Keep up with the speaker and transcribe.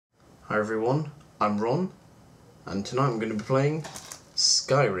Hi everyone, I'm Ron, and tonight I'm going to be playing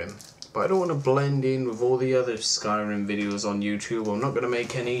Skyrim. But I don't want to blend in with all the other Skyrim videos on YouTube. I'm not going to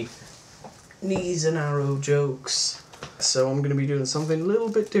make any knees and arrow jokes. So I'm going to be doing something a little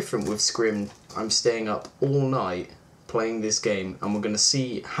bit different with Skyrim. I'm staying up all night playing this game, and we're going to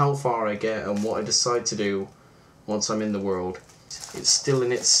see how far I get and what I decide to do once I'm in the world. It's still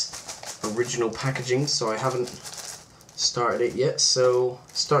in its original packaging, so I haven't started it yet, so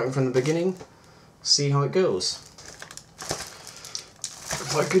starting from the beginning, see how it goes.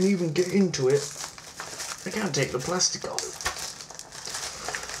 If I can even get into it, I can't take the plastic off.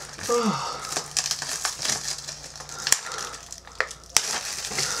 Oh.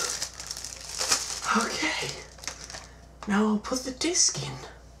 Okay, now I'll put the disc in.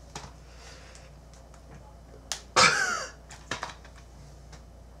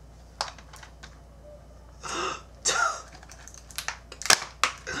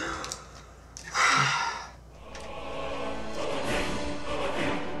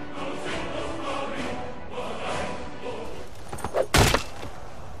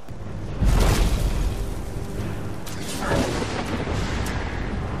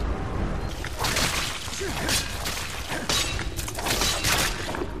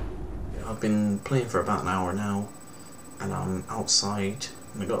 I've been playing for about an hour now, and I'm outside,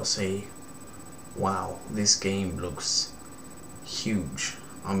 and I gotta say, wow, this game looks huge.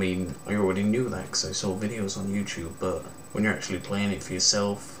 I mean, I already knew that because I saw videos on YouTube, but when you're actually playing it for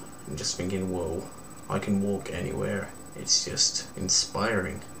yourself and just thinking, whoa, I can walk anywhere, it's just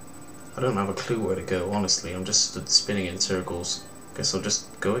inspiring. I don't have a clue where to go, honestly. I'm just stood spinning in circles. Guess I'll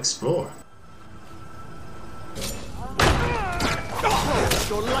just go explore.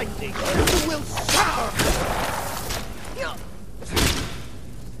 Your lightning, you will suffer!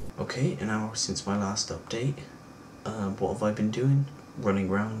 Okay, an hour since my last update. What have I been doing? Running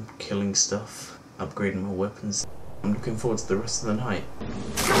around, killing stuff, upgrading my weapons. I'm looking forward to the rest of the night.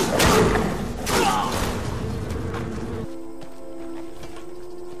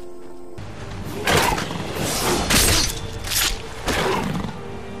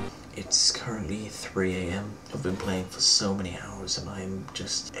 It's currently 3 AM. I've been playing for so many hours and I'm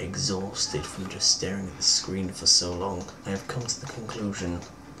just exhausted from just staring at the screen for so long. I have come to the conclusion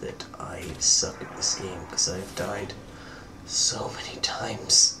that I suck at this game because I've died so many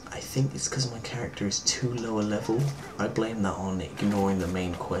times. I think it's because my character is too low a level. I blame that on ignoring the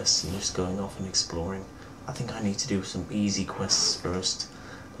main quests and just going off and exploring. I think I need to do some easy quests first,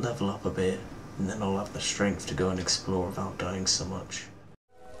 level up a bit, and then I'll have the strength to go and explore without dying so much.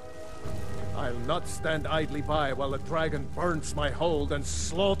 I'll not stand idly by while a dragon burns my hold and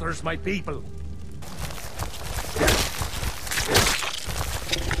slaughters my people.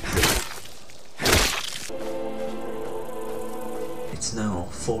 It's now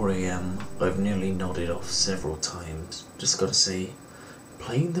 4 AM. I've nearly nodded off several times. Just gotta say,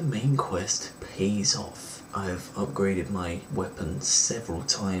 playing the main quest pays off. I've upgraded my weapon several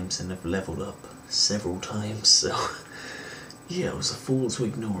times and have leveled up several times, so yeah, I was a fool to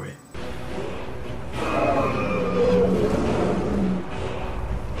ignore it.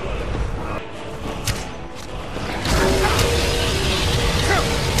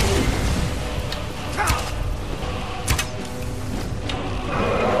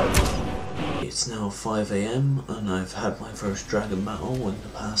 It's now 5 AM and I've had my first dragon battle in the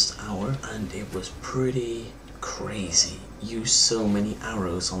past hour, and it was pretty crazy. Used so many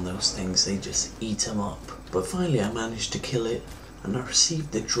arrows on those things, they just eat them up. But finally I managed to kill it, and I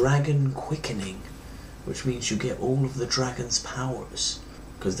received the dragon quickening, which means you get all of the dragon's powers,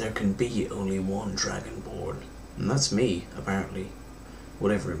 because there can be only one dragonborn, and that's me, apparently,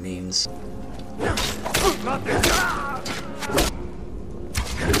 whatever it means.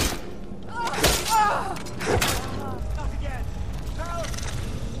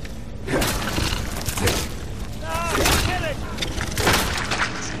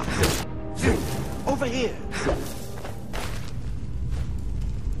 Over here!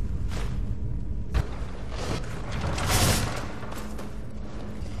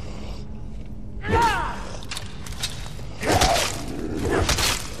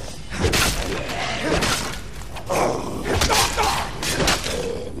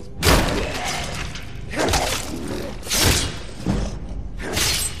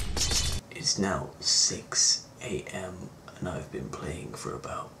 It's now 6 AM and I've been playing for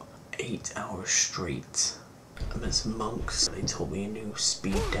about 8 hours straight. I met some monks. They taught me a new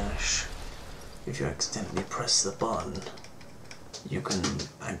speed dash. If you accidentally press the button, you can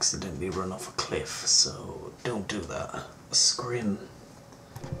accidentally run off a cliff, so don't do that. Skyrim.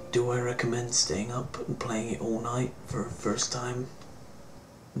 Do I recommend staying up and playing it all night for a first time?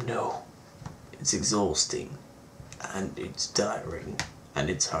 No, it's exhausting, and it's tiring, and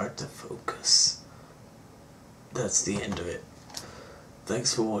it's hard to focus. That's the end of it.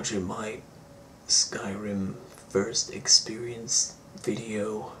 Thanks for watching my Skyrim first experience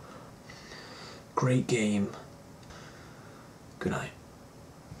video. Great game. Good night.